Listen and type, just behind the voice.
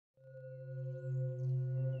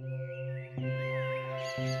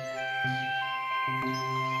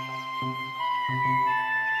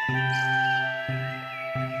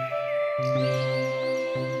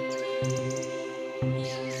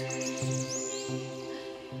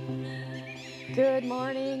Good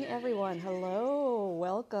morning, everyone. Hello,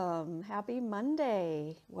 welcome. Happy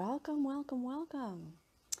Monday. Welcome, welcome, welcome.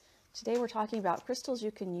 Today we're talking about crystals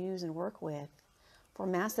you can use and work with for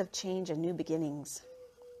massive change and new beginnings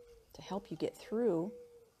to help you get through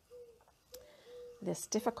this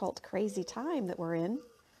difficult, crazy time that we're in.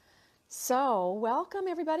 So, welcome,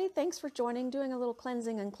 everybody. Thanks for joining. Doing a little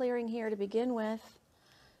cleansing and clearing here to begin with.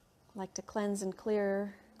 I like to cleanse and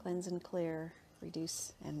clear,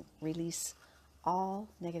 reduce and release all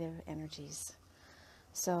negative energies.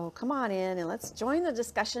 So come on in and let's join the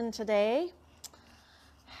discussion today.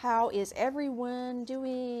 How is everyone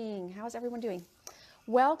doing? How's everyone doing?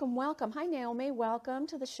 Welcome, welcome. Hi, Naomi. Welcome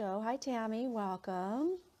to the show. Hi, Tammy.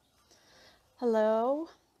 Welcome. Hello.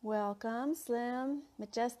 Welcome. Slim.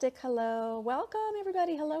 Majestic. Hello. Welcome,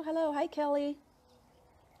 everybody. Hello, hello. Hi, Kelly.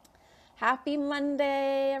 Happy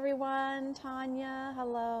Monday, everyone. Tanya.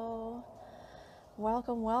 Hello.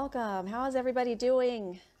 Welcome, welcome. How is everybody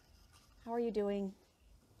doing? How are you doing?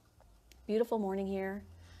 Beautiful morning here.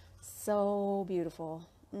 So beautiful.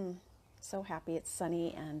 So happy it's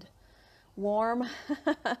sunny and warm.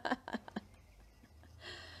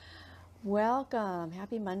 Welcome.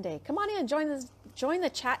 Happy Monday. Come on in. Join the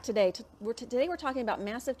chat today. Today we're talking about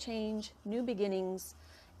massive change, new beginnings,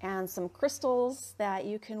 and some crystals that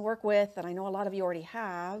you can work with that I know a lot of you already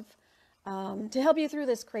have to help you through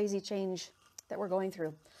this crazy change that we're going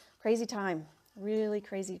through. Crazy time. Really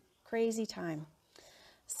crazy, crazy time.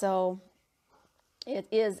 So it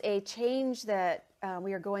is a change that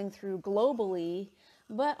we are going through globally,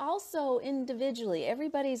 but also individually.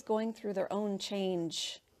 Everybody's going through their own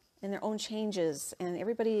change and their own changes, and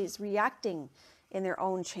everybody's reacting in their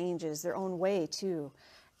own changes, their own way too.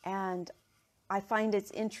 And I find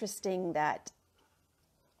it's interesting that,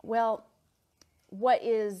 well, what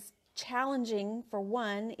is challenging for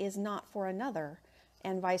one is not for another,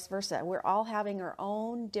 and vice versa. We're all having our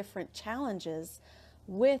own different challenges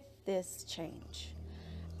with this change.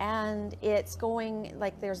 And it's going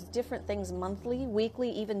like there's different things monthly, weekly,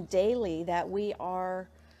 even daily that we are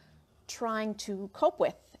trying to cope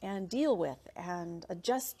with and deal with and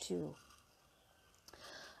adjust to.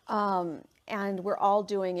 And we're all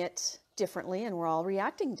doing it differently and we're all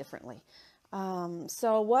reacting differently.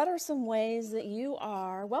 So what are some ways that you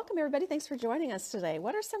are, welcome everybody, thanks for joining us today.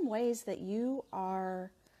 What are some ways that you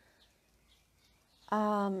are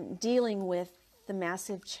dealing with the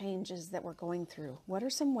massive changes that we're going through? What are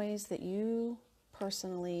some ways that you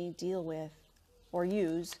personally deal with or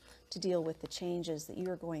use to deal with the changes that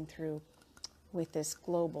you're going through with this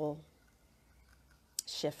global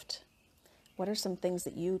shift? What are some things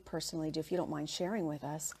that you personally do, if you don't mind sharing with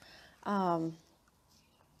us?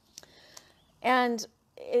 And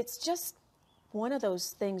it's just one of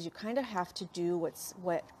those things you kind of have to do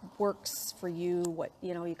what works for you. What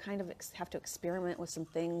you kind of have to experiment with some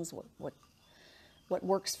things. What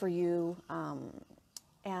works for you.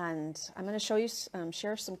 And I'm going to show you,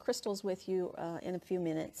 share some crystals with you in a few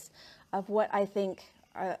minutes of what I think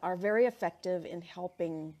are very effective in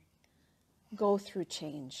helping go through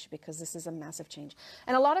change, because this is a massive change.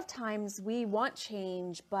 And a lot of times we want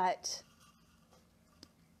change, but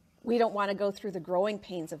we don't want to go through the growing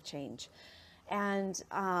pains of change. And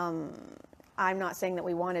I'm not saying that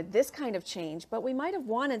we wanted this kind of change, but we might have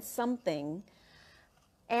wanted something.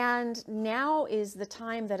 And now is the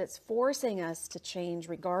time that it's forcing us to change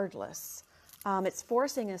regardless. It's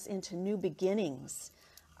forcing us into new beginnings.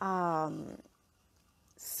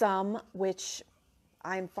 Some which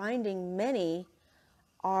I'm finding many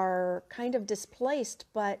are kind of displaced,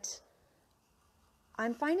 but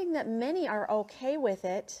I'm finding that many are okay with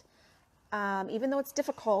it, even though it's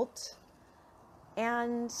difficult,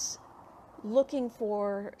 and looking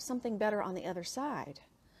for something better on the other side.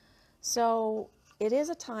 So it is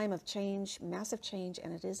a time of change, massive change,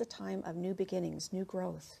 and it is a time of new beginnings, new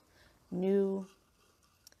growth, new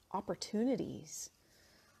opportunities,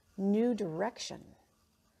 new direction.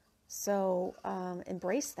 So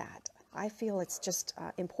embrace that. I feel it's just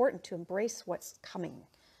important to embrace what's coming.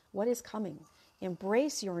 What is coming?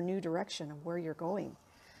 Embrace your new direction of where you're going.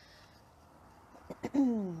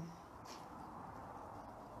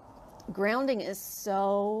 Grounding is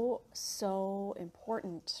so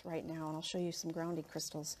important right now, and I'll show you some grounding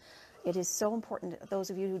crystals. It is so important. Those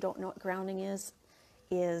of you who don't know what grounding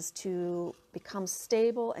is to become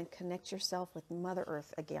stable and connect yourself with Mother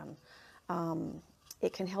Earth again.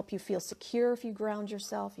 It can help you feel secure if you ground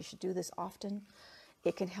yourself. You should do this often.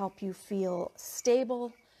 It can help you feel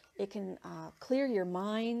stable. It can clear your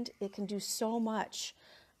mind. It can do so much.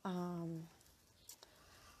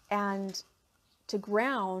 And to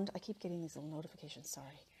ground, I keep getting these little notifications,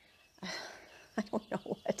 sorry. I don't know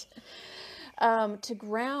what. To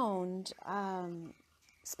ground,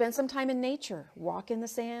 spend some time in nature. Walk in the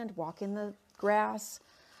sand, walk in the grass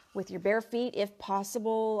with your bare feet if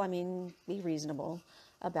possible. I mean, be reasonable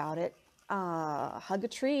about it. Hug a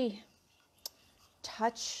tree.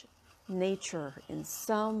 Touch nature in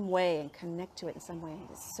some way and connect to it in some way.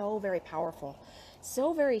 It's so very powerful.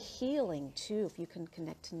 So very healing, too, if you can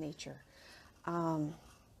connect to nature.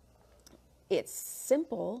 It's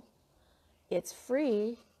simple. It's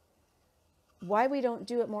free. Why we don't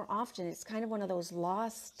do it more often, it's kind of one of those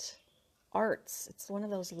lost arts. It's one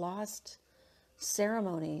of those lost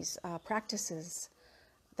ceremonies, practices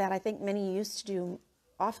that I think many used to do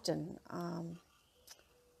often.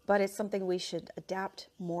 But it's something we should adapt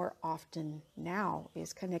more often now,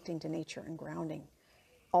 is connecting to nature and grounding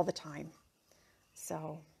all the time.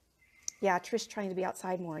 So, yeah, Trish trying to be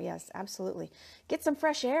outside more. Yes, absolutely. Get some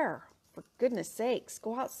fresh air, for goodness sakes.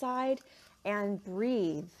 Go outside and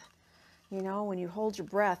breathe. You know, when you hold your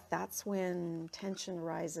breath, that's when tension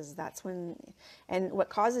arises. That's when, and what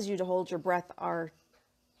causes you to hold your breath are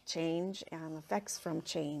change and effects from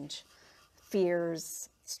change. Fears,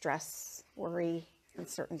 stress, worry,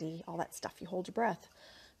 uncertainty, all that stuff. You hold your breath.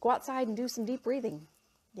 Go outside and do some deep breathing.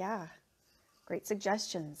 Yeah, great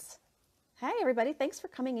suggestions. Hey, everybody, thanks for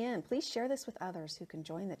coming in. Please share this with others who can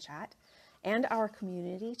join the chat and our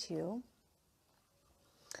community too.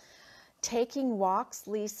 Taking walks,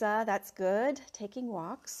 Lisa, that's good. Taking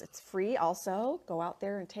walks, it's free also. Go out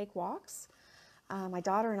there and take walks. My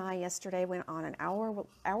daughter and I yesterday went on an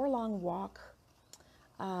hour-long walk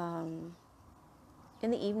in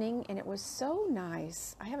the evening, and it was so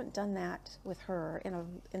nice. I haven't done that with her in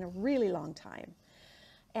a really long time,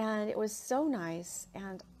 and it was so nice.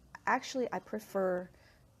 And actually, I prefer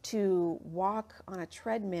to walk on a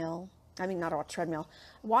treadmill. I mean, not a treadmill.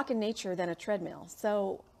 Walk in nature than a treadmill.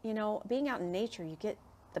 So, you know, being out in nature, you get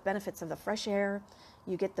the benefits of the fresh air.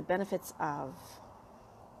 You get the benefits of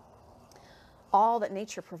all that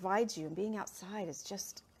nature provides you. And being outside is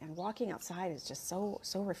just, and walking outside is just so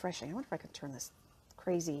refreshing. I wonder if I could turn this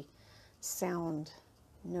crazy sound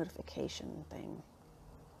notification thing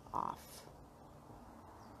off.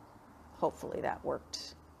 Hopefully that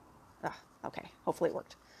worked. Okay, hopefully it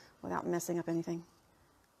worked without messing up anything.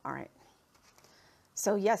 All right.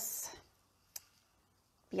 So yes,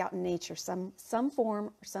 be out in nature, some form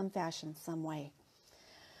or some fashion, some way.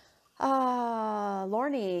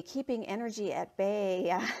 Lorne, keeping energy at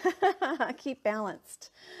bay. Keep balanced.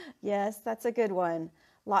 Yes, that's a good one.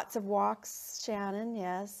 Lots of walks, Shannon,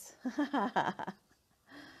 yes.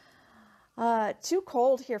 Too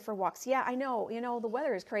cold here for walks. Yeah, I know. You know, the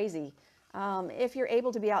weather is crazy. If you're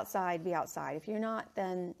able to be outside, be outside. If you're not,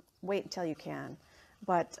 then wait until you can.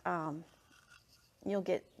 But you'll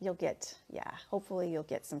get, yeah, hopefully you'll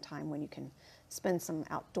get some time when you can spend some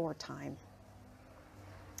outdoor time.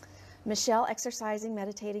 Michelle, exercising,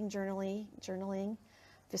 meditating, journaling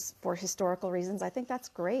just for historical reasons. I think that's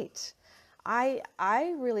great. I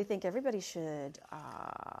really think everybody should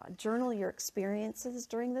journal your experiences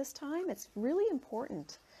during this time. It's really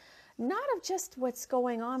important. Not of just what's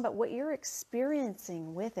going on, but what you're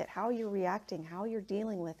experiencing with it, how you're reacting, how you're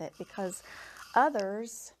dealing with it, because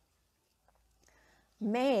others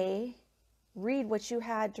may read what you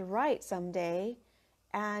had to write someday,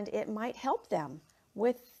 and it might help them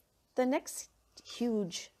with the next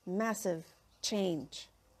huge, massive change.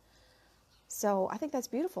 So I think that's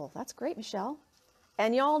beautiful. That's great, Michelle.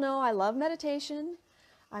 And y'all know I love meditation.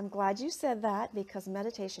 I'm glad you said that, because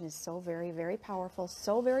meditation is so very, very powerful,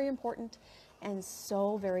 so very important, and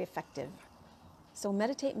so very effective. So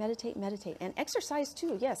meditate, meditate, meditate. And exercise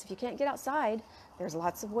too. Yes, if you can't get outside, there's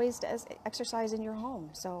lots of ways to exercise in your home.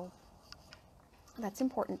 So that's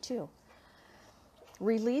important too.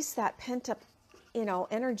 Release that pent-up,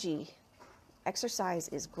 energy. Exercise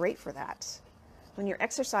is great for that. When you're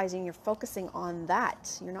exercising, you're focusing on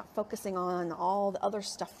that. You're not focusing on all the other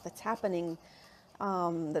stuff that's happening,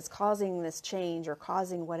 that's causing this change or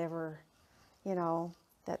causing whatever,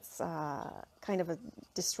 that's kind of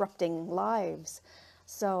disrupting lives.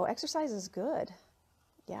 So exercise is good.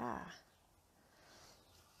 Yeah.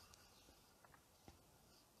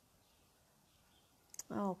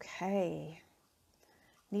 Okay.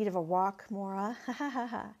 Need of a walk, Maura.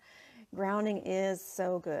 Grounding is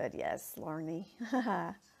so good. Yes, Larnie.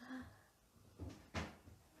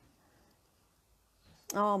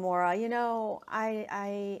 Oh, Maura, I know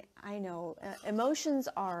emotions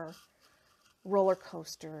are roller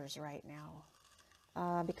coasters right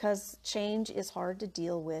now, because change is hard to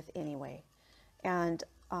deal with anyway. And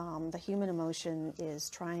the human emotion is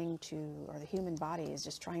trying to, or the human body is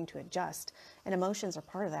just trying to adjust. And emotions are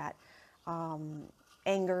part of that.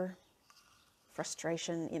 Anger,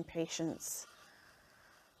 frustration, impatience,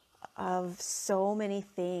 of so many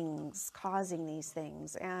things causing these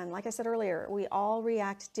things. And like I said earlier, we all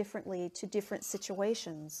react differently to different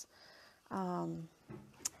situations. And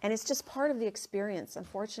it's just part of the experience.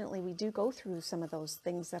 Unfortunately, we do go through some of those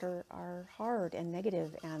things that are hard and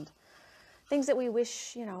negative, and things that we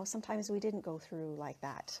wish, sometimes we didn't go through like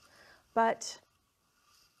that. But,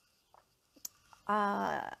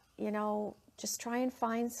 just try and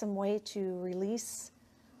find some way to release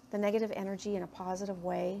the negative energy in a positive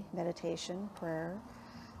way. Meditation, prayer,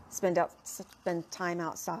 spend time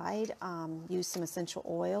outside, use some essential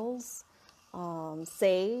oils,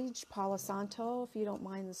 sage, Palo Santo, if you don't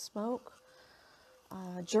mind the smoke.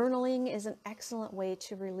 Journaling is an excellent way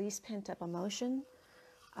to release pent-up emotion.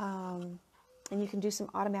 And you can do some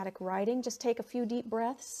automatic writing. Just take a few deep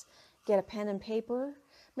breaths, get a pen and paper.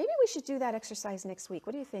 Maybe we should do that exercise next week.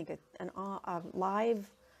 What do you think? A live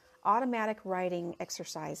automatic writing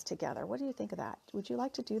exercise together. What do you think of that? Would you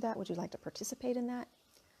like to do that? Would you like to participate in that?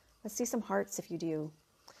 Let's see some hearts if you do.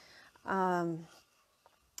 I'll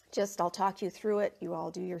talk you through it. You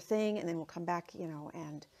all do your thing, and then we'll come back,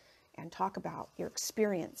 and talk about your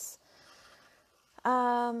experience.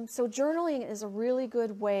 So journaling is a really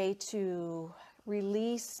good way to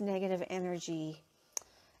release negative energy.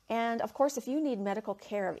 And of course, if you need medical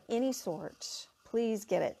care of any sort, please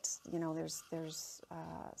get it.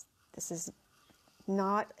 This is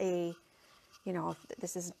not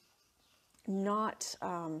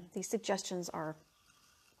these suggestions are,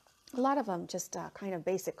 a lot of them just kind of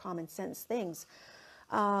basic common sense things.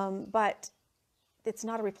 But it's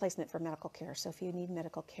not a replacement for medical care. So if you need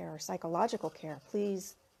medical care or psychological care,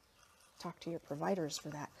 please talk to your providers for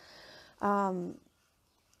that.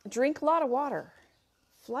 Drink a lot of water.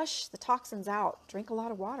 Flush the toxins out. Drink a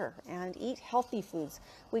lot of water and eat healthy foods.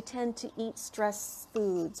 We tend to eat stress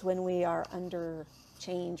foods when we are under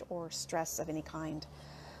change or stress of any kind.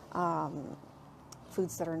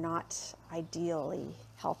 Foods that are not ideally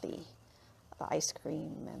healthy. The ice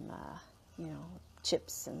cream and the,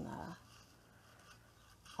 chips and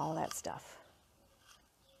all that stuff.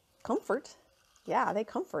 Comfort. Yeah, they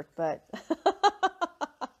comfort, but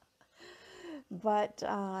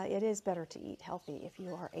it is better to eat healthy if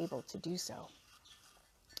you are able to do so.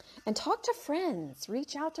 And talk to friends.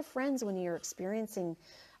 Reach out to friends when you're experiencing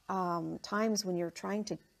times when you're trying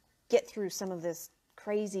to get through some of this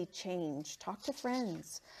crazy change. Talk to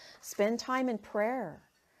friends. Spend time in prayer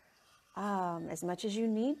as much as you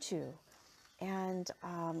need to. And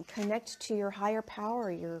connect to your higher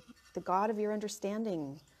power, the God of your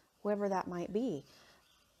understanding, whoever that might be.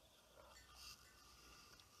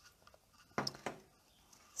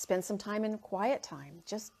 Spend some time in quiet time,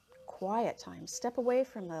 just quiet time. Step away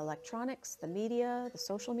from the electronics, the media, the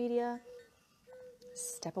social media.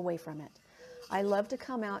 Step away from it. I love to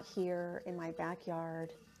come out here in my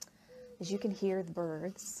backyard. As you can hear the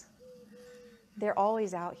birds, they're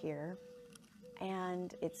always out here.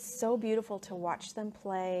 And it's so beautiful to watch them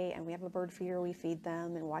play. And we have a bird feeder, we feed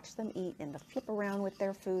them and watch them eat and to flip around with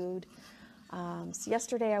their food. So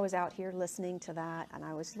yesterday I was out here listening to that, and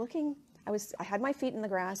I was looking, I had my feet in the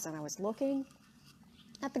grass and I was looking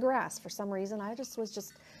at the grass for some reason. I was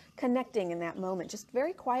just connecting in that moment, just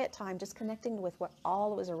very quiet time, just connecting with all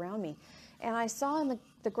that was around me. And I saw in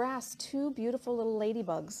the grass two beautiful little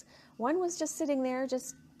ladybugs. One was just sitting there,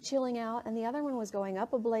 just chilling out, and the other one was going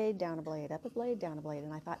up a blade, down a blade, up a blade, down a blade.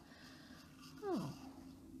 And I thought, oh,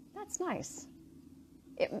 that's nice.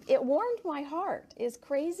 It warmed my heart, as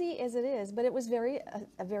crazy as it is, but it was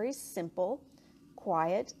a very simple,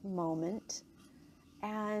 quiet moment,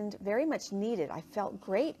 and very much needed. I felt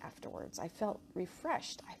great afterwards. I felt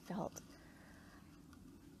refreshed. I felt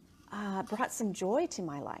brought some joy to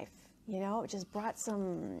my life. It just brought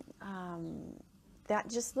some that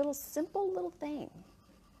just simple little thing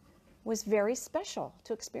was very special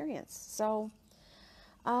to experience. So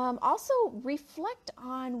also reflect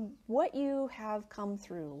on what you have come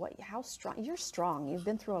through, how strong, you're strong, you've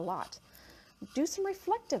been through a lot. Do some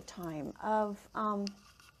reflective time of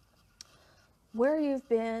where you've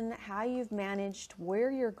been, how you've managed, where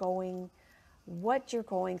you're going, what you're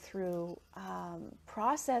going through,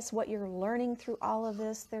 process what you're learning through all of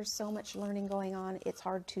this. There's so much learning going on. It's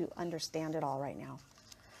hard to understand it all right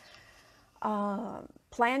now.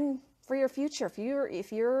 Plan for your future.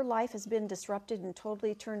 If your life has been disrupted and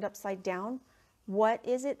totally turned upside down, what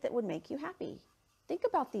is it that would make you happy? Think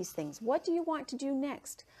about these things. What do you want to do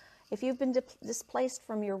next? If you've been displaced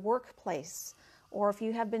from your workplace, or if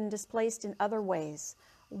you have been displaced in other ways,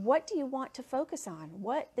 what do you want to focus on?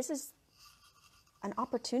 This is an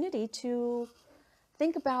opportunity to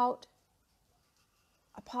think about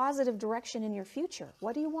a positive direction in your future.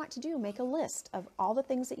 What do you want to do? Make a list of all the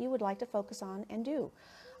things that you would like to focus on and do.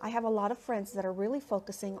 I have a lot of friends that are really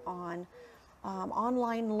focusing on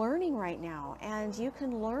online learning right now, and you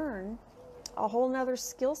can learn a whole nother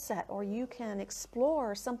skill set, or you can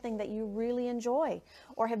explore something that you really enjoy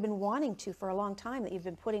or have been wanting to for a long time that you've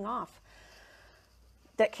been putting off,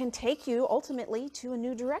 that can take you ultimately to a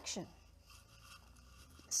new direction.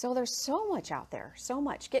 So there's so much out there, so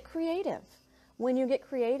much. Get creative. When you get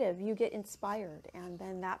creative, you get inspired, and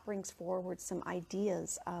then that brings forward some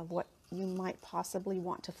ideas of what you might possibly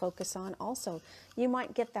want to focus on also. You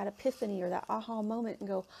might get that epiphany or that aha moment and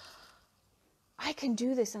go, I can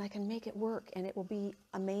do this and I can make it work and it will be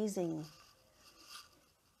amazing.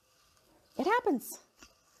 It happens.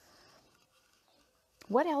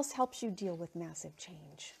 What else helps you deal with massive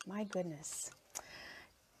change? My goodness.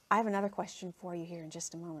 I have another question for you here in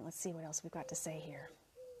just a moment. Let's see what else we've got to say here.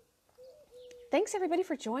 Thanks everybody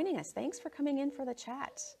for joining us. Thanks for coming in for the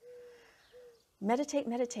chat. Meditate,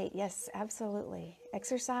 meditate. Yes, absolutely.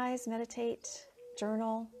 Exercise, meditate,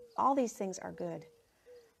 journal. All these things are good.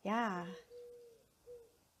 Yeah.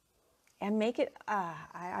 And make it,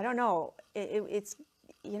 I don't know, it's,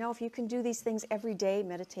 you know, if you can do these things every day,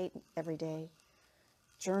 meditate every day,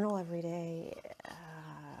 journal every day,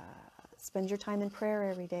 spend your time in prayer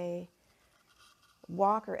every day,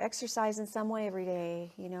 walk or exercise in some way every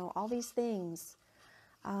day, you know, all these things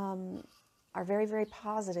are very, very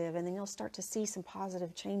positive, and then you'll start to see some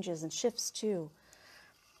positive changes and shifts too.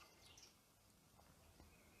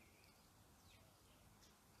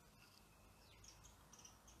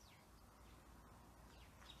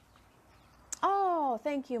 Oh,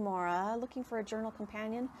 thank you, Maura. Looking for a journal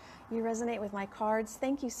companion. You resonate with my cards.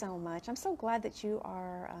 Thank you so much. I'm so glad that you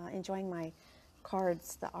are enjoying my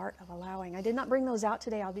cards, The Art of Allowing. I did not bring those out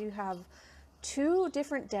today. I do have 2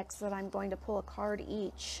 different decks that I'm going to pull a card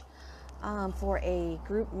each for a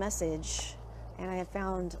group message. And I have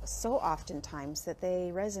found so oftentimes that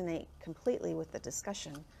they resonate completely with the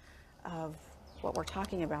discussion of what we're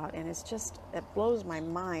talking about. And it's just, it blows my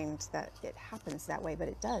mind that it happens that way, but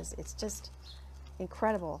it does. It's just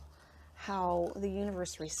incredible how the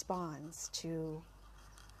universe responds to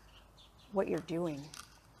what you're doing.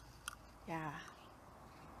 Yeah.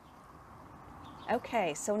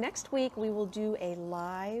 Okay, so next week we will do a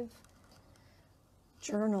live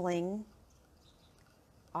journaling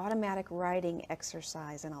automatic writing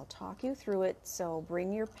exercise, and I'll talk you through it. So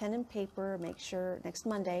bring your pen and paper. Make sure next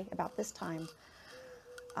Monday about this time,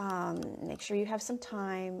 make sure you have some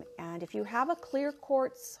time, and if you have a clear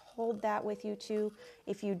quartz, hold that with you too.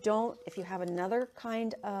 If you don't, if you have another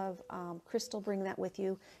kind of crystal, bring that with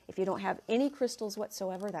you. If you don't have any crystals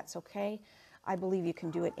whatsoever, that's okay. I believe you can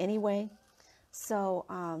do it anyway. So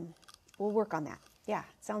we'll work on that. Yeah,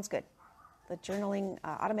 sounds good. The journaling,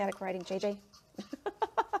 automatic writing, JJ.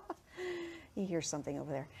 You hear something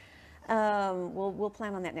over there. We'll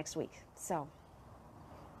plan on that next week. So,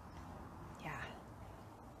 yeah.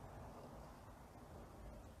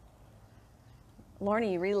 Lorna,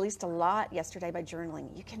 you released a lot yesterday by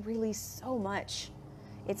journaling. You can release so much.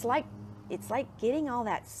 It's like getting all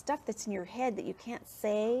that stuff that's in your head that you can't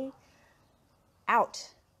say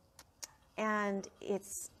out. And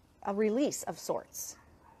it's a release of sorts.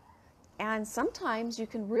 And sometimes you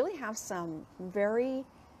can really have some very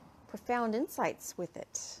profound insights with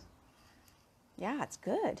it. Yeah, it's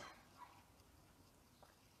good.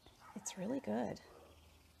 It's really good.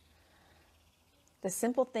 The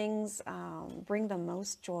simple things bring the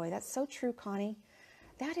most joy. That's so true, Connie.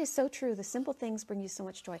 That is so true. The simple things bring you so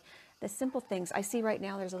much joy. The simple things. I see right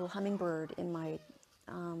now there's a little hummingbird in my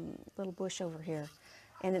little bush over here.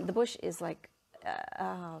 And the bush is like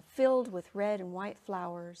filled with red and white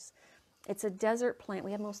flowers. It's a desert plant.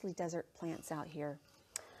 We have mostly desert plants out here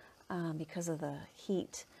because of the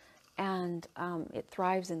heat. And it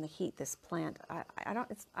thrives in the heat, this plant.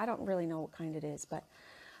 I don't really know what kind it is, but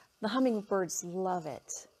the hummingbirds love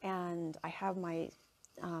it. And I have my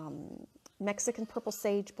Mexican purple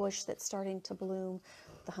sage bush that's starting to bloom.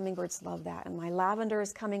 The hummingbirds love that. And my lavender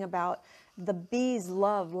is coming about. The bees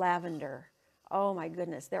love lavender. Oh my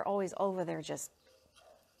goodness. They're always over there just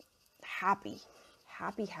happy,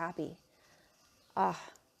 happy, happy.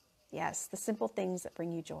 Yes, the simple things that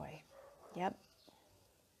bring you joy. Yep.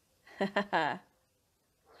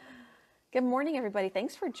 Good morning, everybody.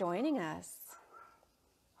 Thanks for joining us.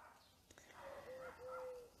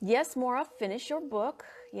 Yes, Maura, finish your book.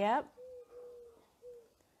 Yep.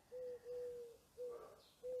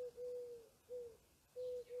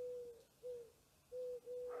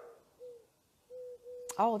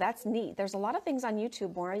 Oh, that's neat. There's a lot of things on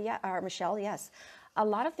YouTube, Maura, yeah, or Michelle, yes. a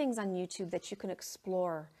lot of things on YouTube that you can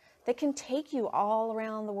explore, that can take you all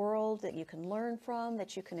around the world, that you can learn from,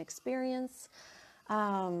 that you can experience.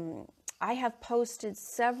 I have posted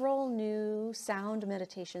several new sound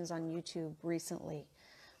meditations on YouTube recently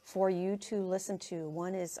for you to listen to.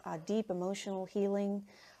 One is deep emotional healing.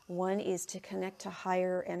 One is to connect to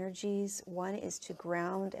higher energies. One is to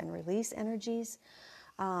ground and release energies.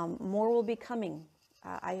 More will be coming.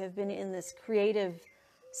 I have been in this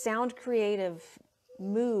sound creative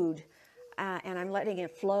mood, and I'm letting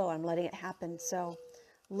it flow. I'm letting it happen. So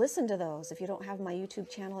listen to those. If you don't have my YouTube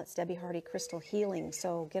channel, it's Debbie Hardy Crystal Healing.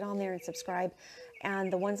 So get on there and subscribe.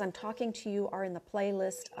 And the ones I'm talking to you are in the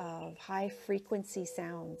playlist of high frequency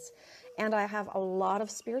sounds. And I have a lot of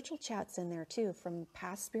spiritual chats in there too, from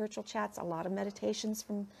past spiritual chats, a lot of meditations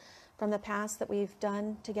from the past that we've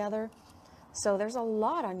done together. So there's a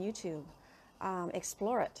lot on YouTube.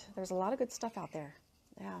 Explore it. There's a lot of good stuff out there.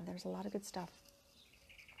 Yeah, there's a lot of good stuff.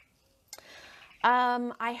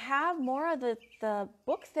 I have more of the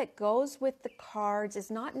book that goes with the cards.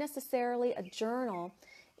 Is not necessarily a journal.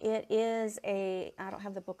 It is I don't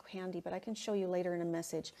have the book handy, but I can show you later in a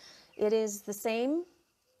message. It is the same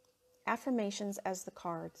affirmations as the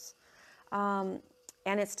cards.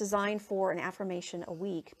 And it's designed for an affirmation a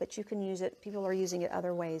week, but you can use it, people are using it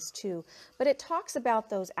other ways too. But it talks about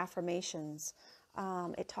those affirmations.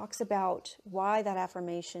 It talks about why that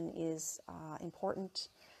affirmation is important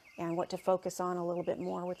and what to focus on a little bit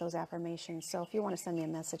more with those affirmations. So if you want to send me a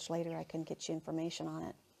message later, I can get you information on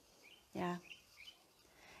it. Yeah.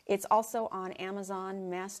 It's also on Amazon,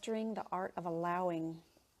 Mastering the Art of Allowing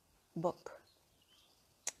book.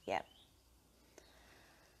 Yeah.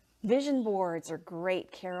 Vision boards are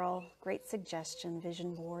great, Carol. Great suggestion,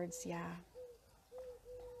 vision boards, yeah.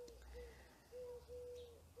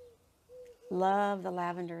 Love the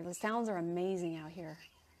lavender. The sounds are amazing out here.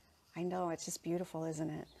 I know, it's just beautiful, isn't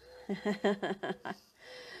it?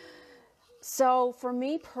 So for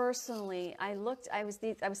me personally, I was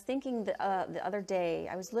thinking the other day,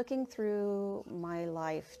 I was looking through my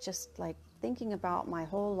life, just like thinking about my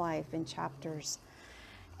whole life in chapters.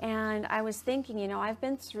 And I was thinking, you know, I've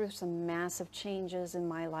been through some massive changes in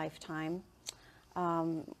my lifetime.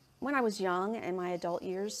 When I was young, and my adult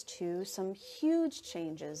years too, some huge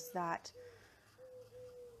changes that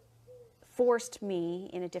forced me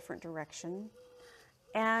in a different direction.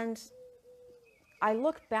 And I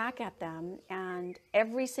look back at them, and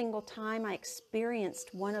every single time I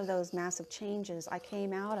experienced one of those massive changes, I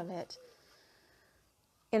came out of it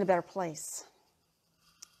in a better place.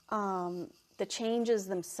 The changes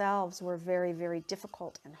themselves were very, very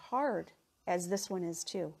difficult and hard, as this one is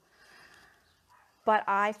too. But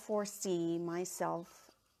I foresee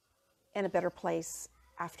myself in a better place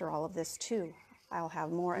after all of this too. I'll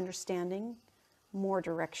have more understanding, more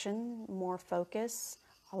direction, more focus,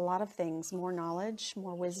 a lot of things, more knowledge,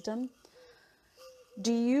 more wisdom.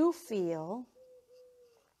 Do you feel,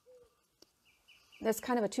 that's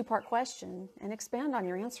kind of a two-part question, and expand on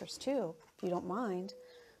your answers too, if you don't mind.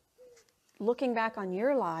 Looking back on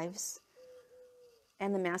your lives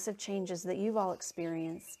and the massive changes that you've all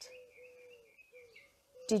experienced,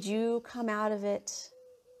 did you come out of it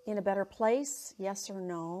in a better place? Yes or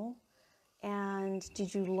no? And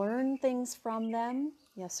did you learn things from them?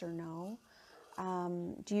 Yes or no?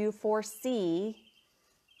 Do you foresee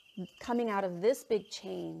coming out of this big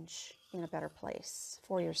change in a better place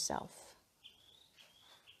for yourself?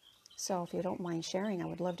 So if you don't mind sharing, I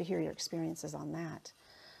would love to hear your experiences on that.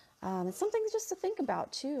 It's something just to think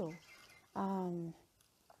about too.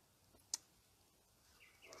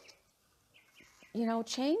 You know,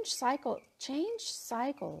 change cycles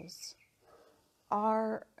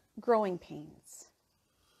are growing pains.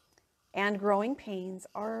 And growing pains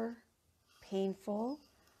are painful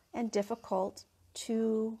and difficult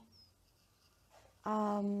to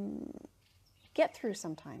get through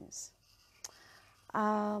sometimes.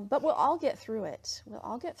 But we'll all get through it. We'll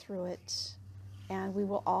all get through it. And we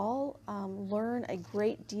will all learn a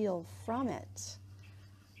great deal from it.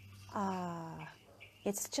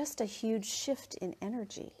 It's just a huge shift in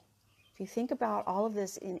energy. If you think about all of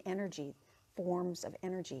this in energy, forms of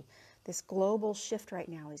energy, this global shift right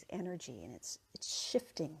now is energy, and it's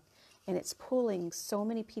shifting, and it's pulling so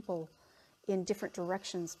many people in different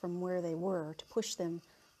directions from where they were to push them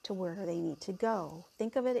to where they need to go.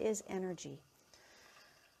 Think of it as energy.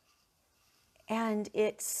 And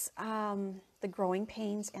it's the growing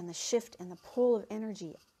pains and the shift and the pull of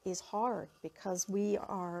energy is hard because we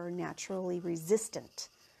are naturally resistant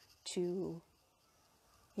to,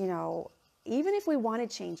 you know, even if we want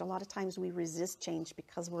to change, a lot of times we resist change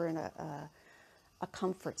because we're in a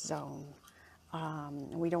comfort zone.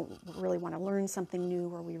 We don't really want to learn something new,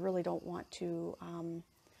 or we really don't want to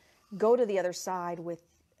go to the other side with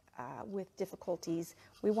difficulties.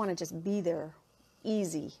 We want to just be there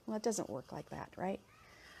easy. Well, it doesn't work like that, right?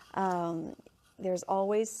 There's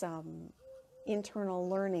always some internal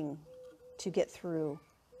learning to get through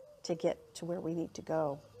to get to where we need to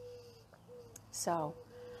go. So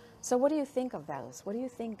what do you think of those? What do you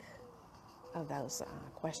think of those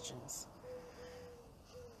questions?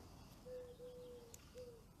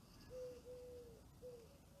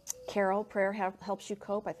 Carol, prayer helps you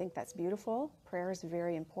cope. I think that's beautiful. Prayer is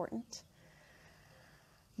very important.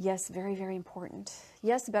 Yes, very, very important.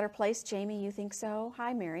 Yes, better place. Jamie, you think so?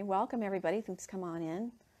 Hi, Mary. Welcome, everybody. Thanks. Come on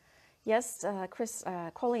in. Yes,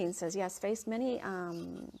 Colleen says, yes, faced many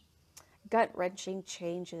gut-wrenching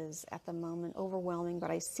changes at the moment, overwhelming, but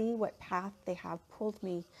I see what path they have pulled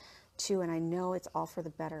me to, and I know it's all for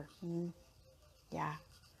the better. Yeah.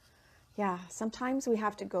 Yeah, sometimes we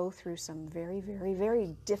have to go through some very, very,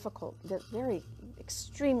 very difficult, very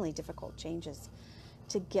extremely difficult changes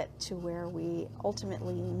to get to where we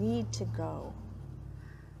ultimately need to go.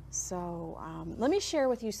 So let me share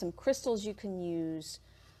with you some crystals you can use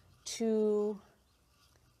to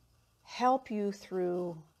help you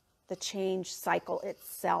through the change cycle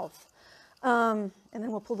itself. And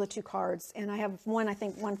then we'll pull the two cards. And I have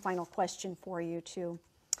one final question for you too.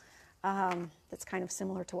 That's kind of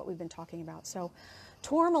similar to what we've been talking about. So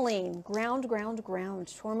tourmaline, ground.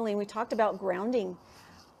 Tourmaline, we talked about grounding.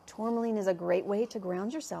 Tourmaline is a great way to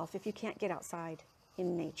ground yourself if you can't get outside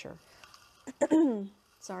in nature.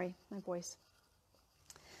 Sorry, my voice.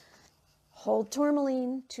 Hold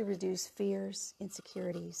tourmaline to reduce fears,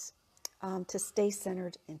 insecurities, to stay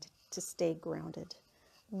centered and to stay grounded.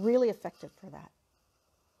 Really effective for that.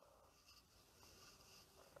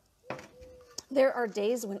 There are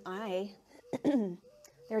days when I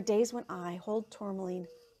hold tourmaline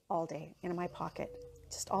all day in my pocket,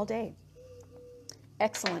 just all day.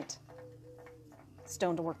 Excellent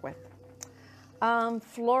stone to work with.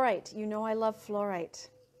 Fluorite, you know I love fluorite.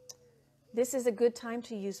 This is a good time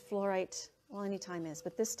to use fluorite. Well, any time is,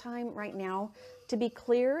 but this time right now to be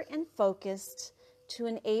clear and focused, to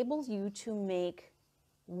enable you to make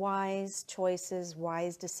wise choices,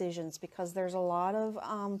 wise decisions, because there's a lot of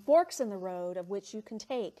forks in the road of which you can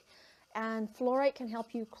take. And fluorite can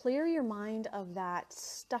help you clear your mind of that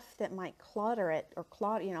stuff that might clutter it or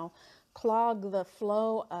clog the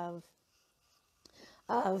flow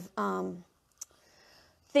of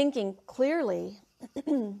thinking clearly.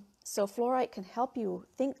 So fluorite can help you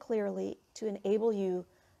think clearly to enable you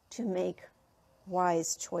to make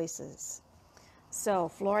wise choices. So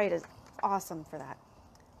fluorite is awesome for that.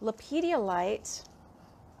 Lepidolite,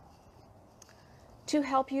 to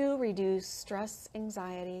help you reduce stress,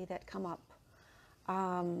 anxiety that come up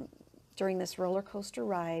during this roller coaster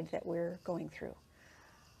ride that we're going through.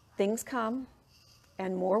 Things come,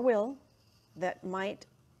 and more will, that might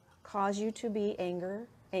cause you to be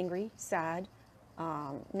angry, sad,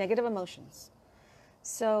 negative emotions.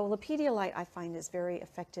 So lepidolite, I find, is very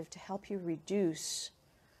effective to help you reduce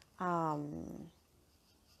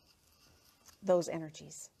those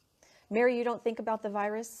energies. Mary, you don't think about the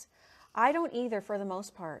virus? I don't either, for the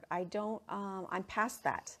most part. I don't, I'm past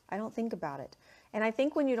that. I don't think about it. And I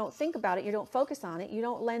think when you don't think about it, you don't focus on it, you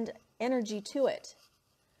don't lend energy to it.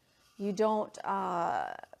 You don't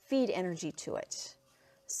feed energy to it.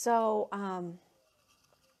 So,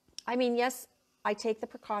 I mean, yes, I take the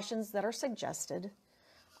precautions that are suggested.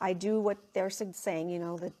 I do what they're saying, you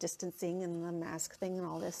know, the distancing and the mask thing and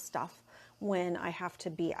all this stuff when I have to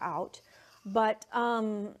be out. But,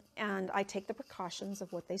 and I take the precautions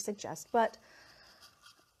of what they suggest, but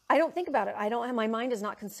I don't think about it. My mind is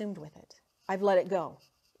not consumed with it. I've let it go.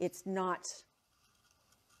 It's not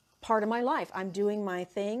part of my life. I'm doing my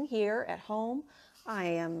thing here at home. I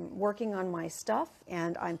am working on my stuff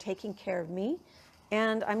and I'm taking care of me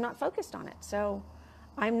and I'm not focused on it. So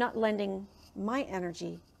I'm not lending my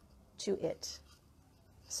energy to it.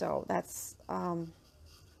 So that's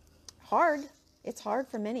hard. It's hard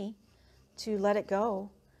for many to let it go.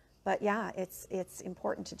 But yeah, it's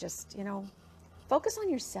important to just, you know, focus on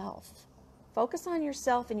yourself. Focus on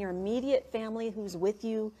yourself and your immediate family who's with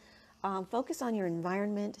you. Focus on your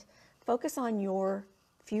environment. Focus on your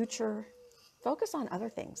future. Focus on other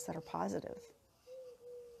things that are positive.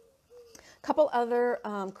 A couple other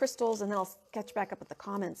crystals, and then I'll catch back up with the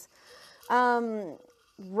comments.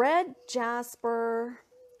 Red jasper,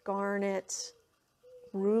 garnet,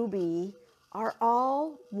 ruby are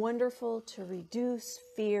all wonderful to reduce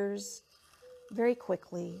fears very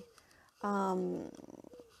quickly.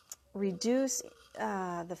 Reduce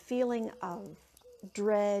the feeling of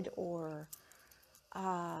dread or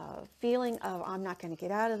feeling of I'm not going to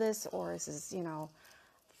get out of this, or this is,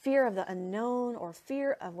 fear of the unknown, or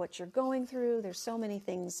fear of what you're going through. There's so many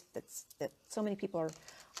things that so many people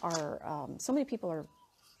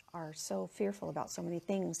are so fearful about so many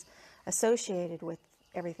things associated with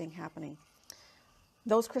everything happening.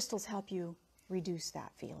 Those crystals help you reduce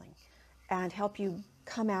that feeling and help you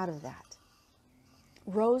come out of that.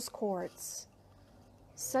 Rose quartz,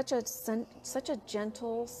 such a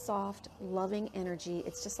gentle, soft, loving energy.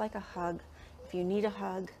 It's just like a hug. If you need a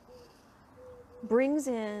hug,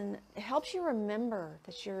 it helps you remember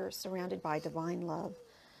that you're surrounded by divine love.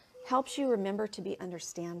 Helps you remember to be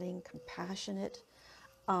understanding, compassionate,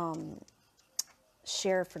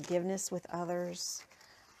 share forgiveness with others.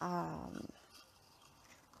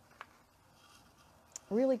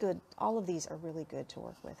 Really good. All of these are really good to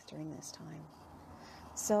work with during this time.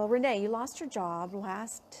 So Renee, you lost your job.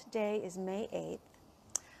 Last day is May 8th.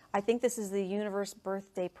 I think this is the universe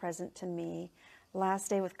birthday present to me. Last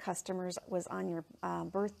day with customers was on your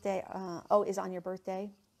birthday. Is on your birthday.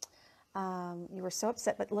 You were so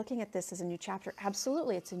upset, but looking at this as a new chapter,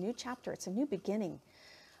 absolutely, it's a new chapter. It's a new beginning.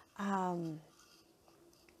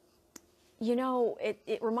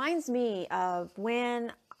 It reminds me of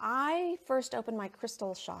when I first opened my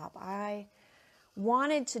crystal shop. I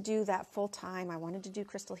wanted to do that full time. I wanted to do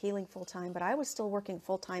crystal healing full time, but I was still working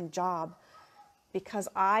full-time job because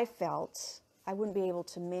I felt I wouldn't be able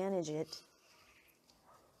to manage it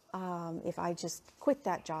if I just quit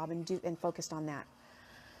that job and focused on that.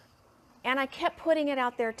 And I kept putting it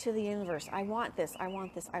out there to the universe. I want this, I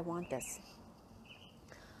want this, I want this.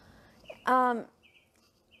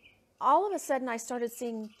 All of a sudden, I started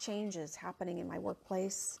seeing changes happening in my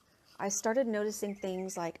workplace. I started noticing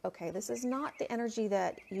things like, okay, this is not the energy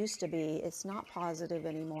that used to be. It's not positive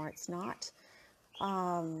anymore. It's not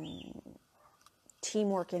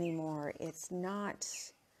teamwork anymore. It's not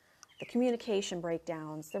the communication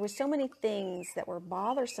breakdowns. There were so many things that were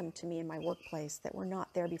bothersome to me in my workplace that were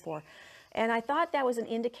not there before. And I thought that was an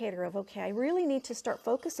indicator of, okay, I really need to start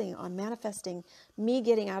focusing on manifesting me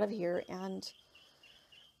getting out of here and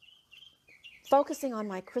focusing on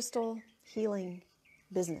my crystal healing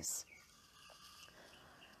business.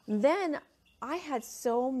 Then I had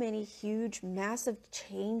so many huge, massive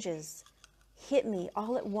changes hit me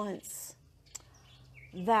all at once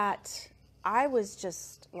that I was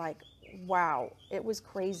just like, wow, it was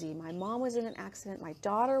crazy. My mom was in an accident. My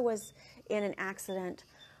daughter was in an accident.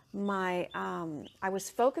 I was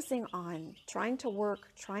focusing on trying to work,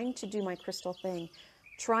 trying to do my crystal thing,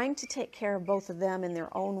 trying to take care of both of them in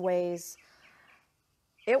their own ways.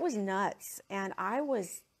 It was nuts. And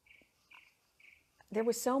there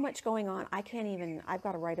was so much going on. I've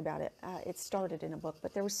got to write about it. It started in a book,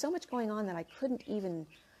 but there was so much going on that I couldn't even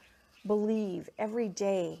believe. Every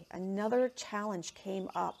day, another challenge came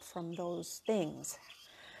up from those things.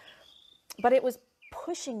 But it was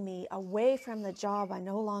pushing me away from the job I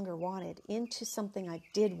no longer wanted into something I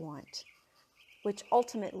did want, which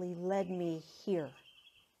ultimately led me here.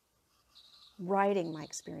 Writing my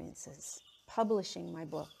experiences, publishing my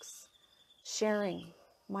books, sharing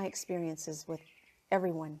my experiences with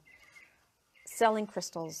everyone, selling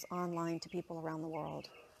crystals online to people around the world,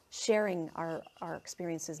 sharing our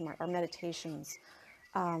experiences, our meditations,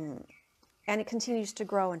 and it continues to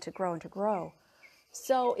grow and to grow and to grow.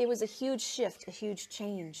 So it was a huge shift, a huge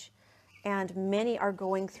change, and many are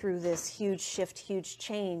going through this huge shift, huge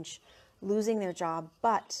change, losing their job,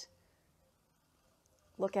 but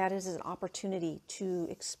look at it as an opportunity to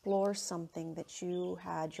explore something that you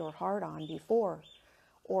had your heart on before,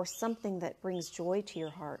 or something that brings joy to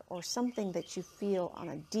your heart, or something that you feel on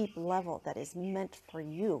a deep level that is meant for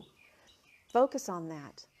you. Focus on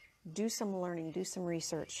that. Do some learning, do some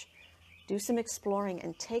research, do some exploring,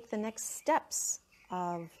 and take the next steps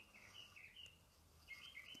of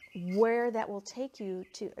where that will take you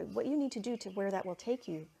to, what you need to do to where that will take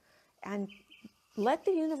you, and let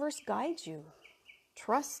the universe guide you.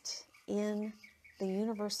 Trust in the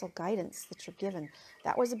universal guidance that you're given.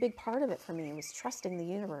 That was a big part of it for me, was trusting the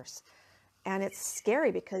universe. And it's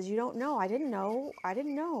scary because you don't know. I didn't know.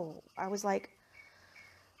 I was like,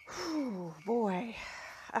 whew, boy,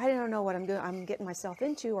 I don't know what I'm getting myself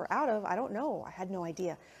into or out of. I don't know. I had no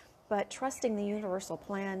idea. But trusting the universal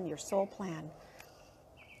plan, your soul plan,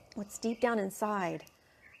 what's deep down inside,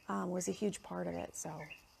 was a huge part of it. So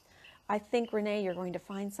I think, Renee, you're going to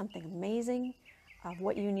find something amazing of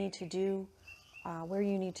what you need to do, where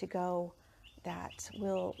you need to go, that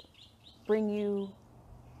will bring you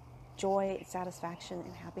joy, satisfaction,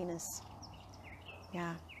 and happiness.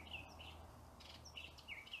 Yeah.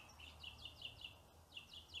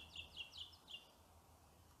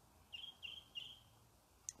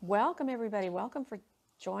 Welcome, everybody. Welcome for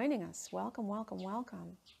joining us. Welcome, welcome,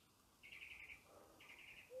 welcome.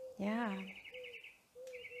 Yeah.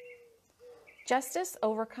 Justice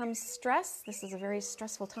overcomes stress. This is a very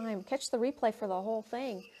stressful time. Catch the replay for the whole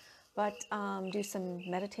thing, but do some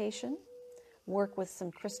meditation, work with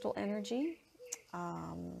some crystal energy.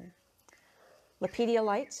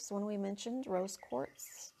 Lepidolite is one we mentioned, rose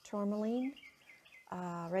quartz, tourmaline,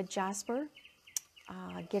 red jasper.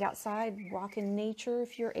 Get outside, walk in nature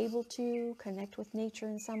if you're able to, connect with nature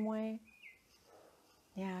in some way.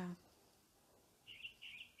 Yeah.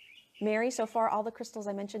 Mary, so far, all the crystals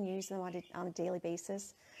I mentioned, you use them on a daily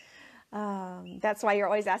basis. That's why you're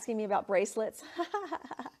always asking me about bracelets.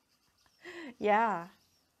 Yeah.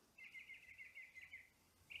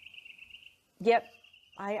 Yep.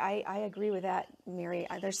 I agree with that, Mary.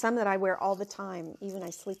 There's some that I wear all the time. Even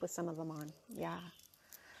I sleep with some of them on. Yeah.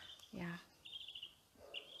 Yeah.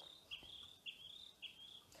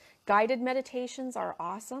 Guided meditations are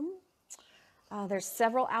awesome. There's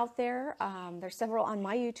several out there. There's several on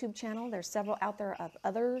my YouTube channel. There's several out there of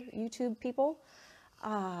other YouTube people.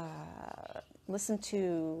 Listen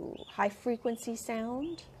to high frequency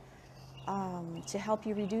sound to help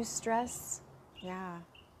you reduce stress. Yeah.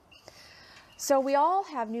 So we all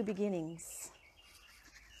have new beginnings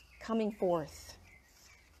coming forth.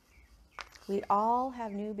 We all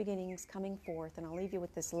have new beginnings coming forth. And I'll leave you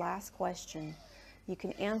with this last question. You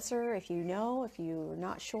can answer if you know. If you're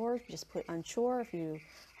not sure, just put unsure. If you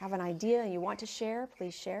have an idea and you want to share,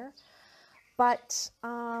 please share. But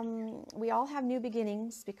we all have new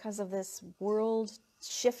beginnings because of this world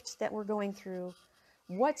shift that we're going through.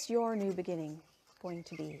 What's your new beginning going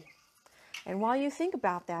to be? And while you think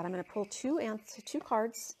about that, I'm going to pull two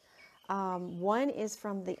cards. One is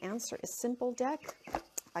from the Answer is Simple deck. If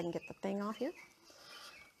I can get the thing off here.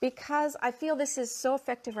 Because I feel this is so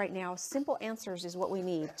effective right now. Simple answers is what we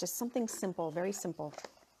need. Just something simple, very simple.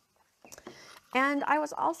 And I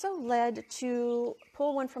was also led to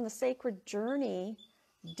pull one from the Sacred Journey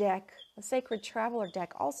deck, the Sacred Traveler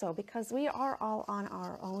deck also, because we are all on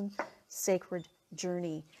our own sacred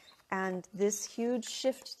journey. And this huge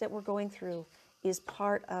shift that we're going through is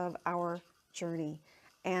part of our journey.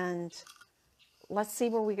 And let's see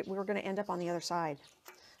where we're going to end up on the other side.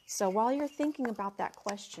 So while you're thinking about that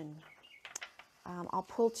question, I'll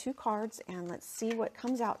pull two cards and let's see what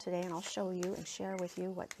comes out today, and I'll show you and share with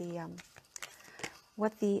you what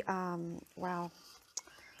the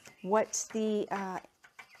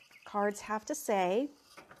cards have to say.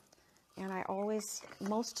 And I always,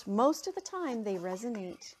 most of the time, they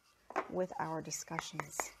resonate with our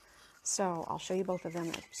discussions. So I'll show you both of them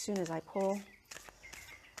as soon as I pull.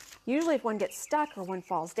 Usually if one gets stuck or one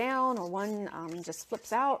falls down or one just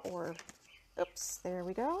flips out or, oops, there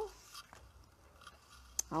we go.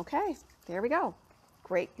 Okay, there we go.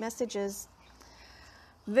 Great messages.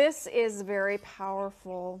 This is very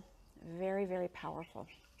powerful, very, very powerful.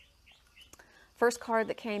 First card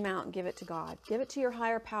that came out, give it to God. Give it to your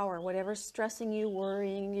higher power, whatever's stressing you,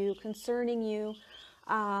 worrying you, concerning you,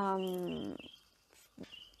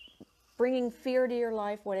 bringing fear to your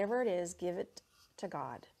life, whatever it is, give it to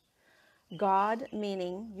God. God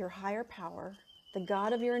meaning your higher power, the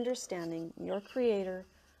God of your understanding, your creator,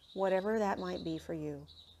 whatever that might be for you.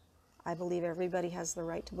 I believe everybody has the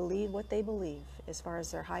right to believe what they believe as far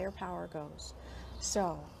as their higher power goes.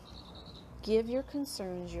 So, give your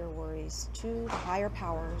concerns, your worries to the higher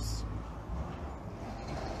powers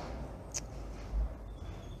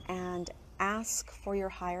and ask for your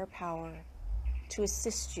higher power to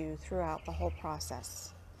assist you throughout the whole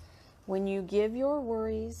process. When you give your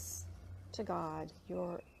worries to God,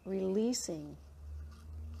 you're releasing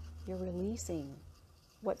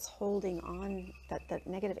what's holding on, that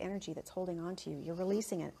negative energy that's holding on to you. You're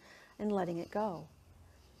releasing it and letting it go.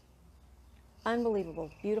 Unbelievable.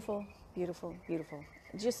 Beautiful, beautiful, beautiful.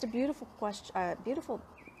 Just a beautiful question, beautiful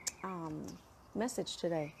message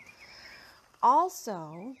today.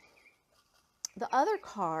 Also, the other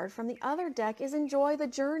card from the other deck is Enjoy the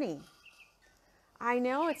Journey. I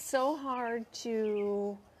know it's so hard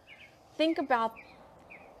to think about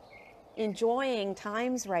enjoying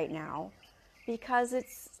times right now because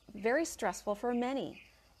it's very stressful for many.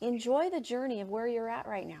 Enjoy the journey of where you're at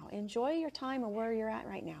right now. Enjoy your time of where you're at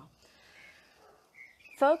right now.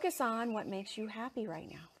 Focus on what makes you happy right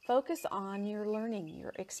now. Focus on your learning,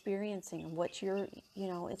 your experiencing, what you're,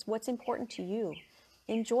 it's what's important to you.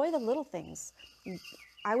 Enjoy the little things.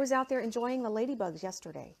 I was out there enjoying the ladybugs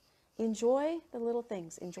yesterday. Enjoy the little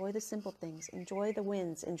things. Enjoy the simple things. Enjoy the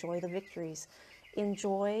wins. Enjoy the victories.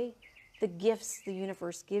 Enjoy the gifts the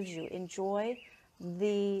universe gives you. Enjoy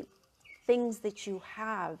the things that you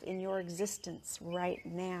have in your existence right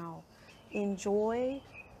now. Enjoy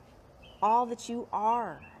all that you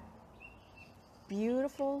are.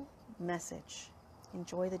 Beautiful message.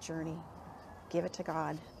 Enjoy the journey. Give it to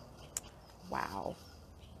God. Wow.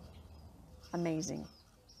 Amazing.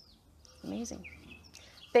 Amazing.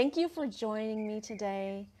 Thank you for joining me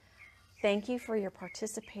today. Thank you for your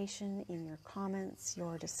participation in your comments,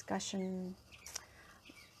 your discussion.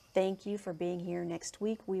 Thank you for being here. Next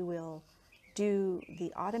week we will do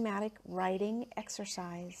the automatic writing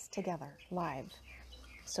exercise together, live.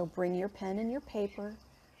 So bring your pen and your paper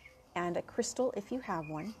and a crystal if you have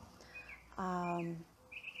one.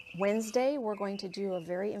 Wednesday, we're going to do a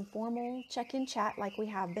very informal check-in chat like we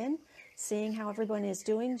have been, seeing how everyone is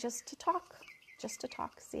doing, just to talk,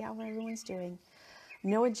 see how everyone's doing.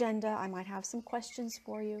 No agenda. I might have some questions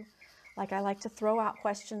for you. Like, I like to throw out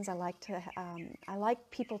questions. I like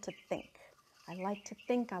people to think. I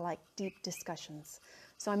like deep discussions.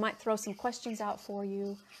 So I might throw some questions out for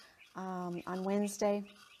you on Wednesday.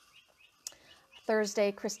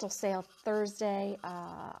 Thursday, Crystal Sale Thursday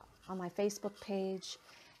on my Facebook page.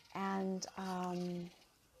 And I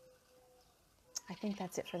think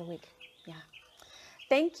that's it for the week. Yeah.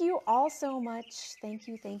 Thank you all so much. Thank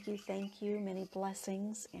you, thank you, thank you. Many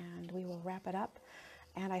blessings. And we will wrap it up.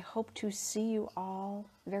 And I hope to see you all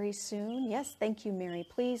very soon. Yes, thank you, Mary.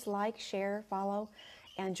 Please like, share, follow,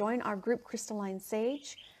 and join our group, Crystalline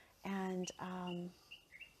Sage. And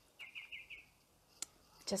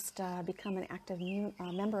just become an active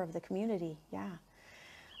member of the community. Yeah.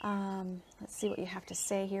 Let's see what you have to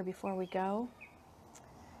say here before we go.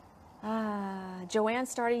 Joanne,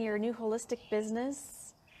 starting your new holistic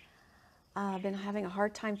business. Been having a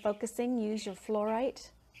hard time focusing. Use your fluorite.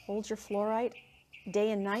 Hold your fluorite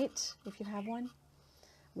day and night if you have one.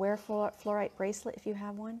 Wear fluorite bracelet if you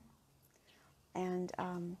have one. And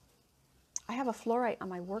I have a fluorite on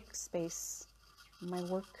my workspace, my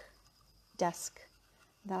work desk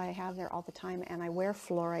that I have there all the time. And I wear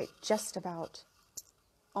fluorite just about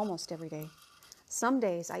almost every day. Some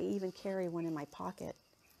days I even carry one in my pocket.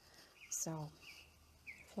 So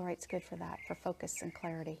fluorite's good for that, for focus and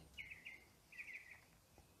clarity.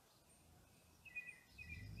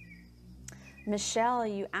 Michelle,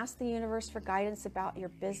 you asked the universe for guidance about your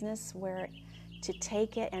business, where to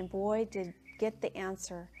take it, and boy, did get the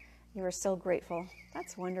answer. You are so grateful.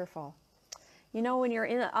 That's wonderful. You know, when you're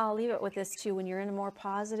in, I'll leave it with this too, when you're in a more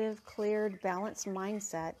positive, cleared, balanced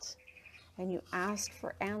mindset, and you ask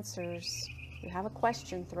for answers, you have a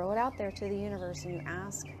question, throw it out there to the universe, and you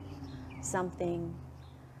ask something,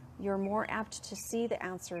 you're more apt to see the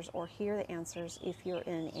answers or hear the answers if you're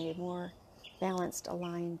in a more balanced,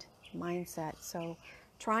 aligned mindset. So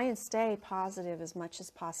try and stay positive as much as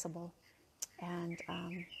possible. And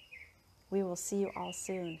we will see you all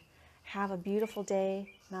soon. Have a beautiful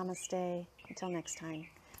day. Namaste. Until next time.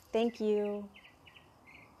 Thank you.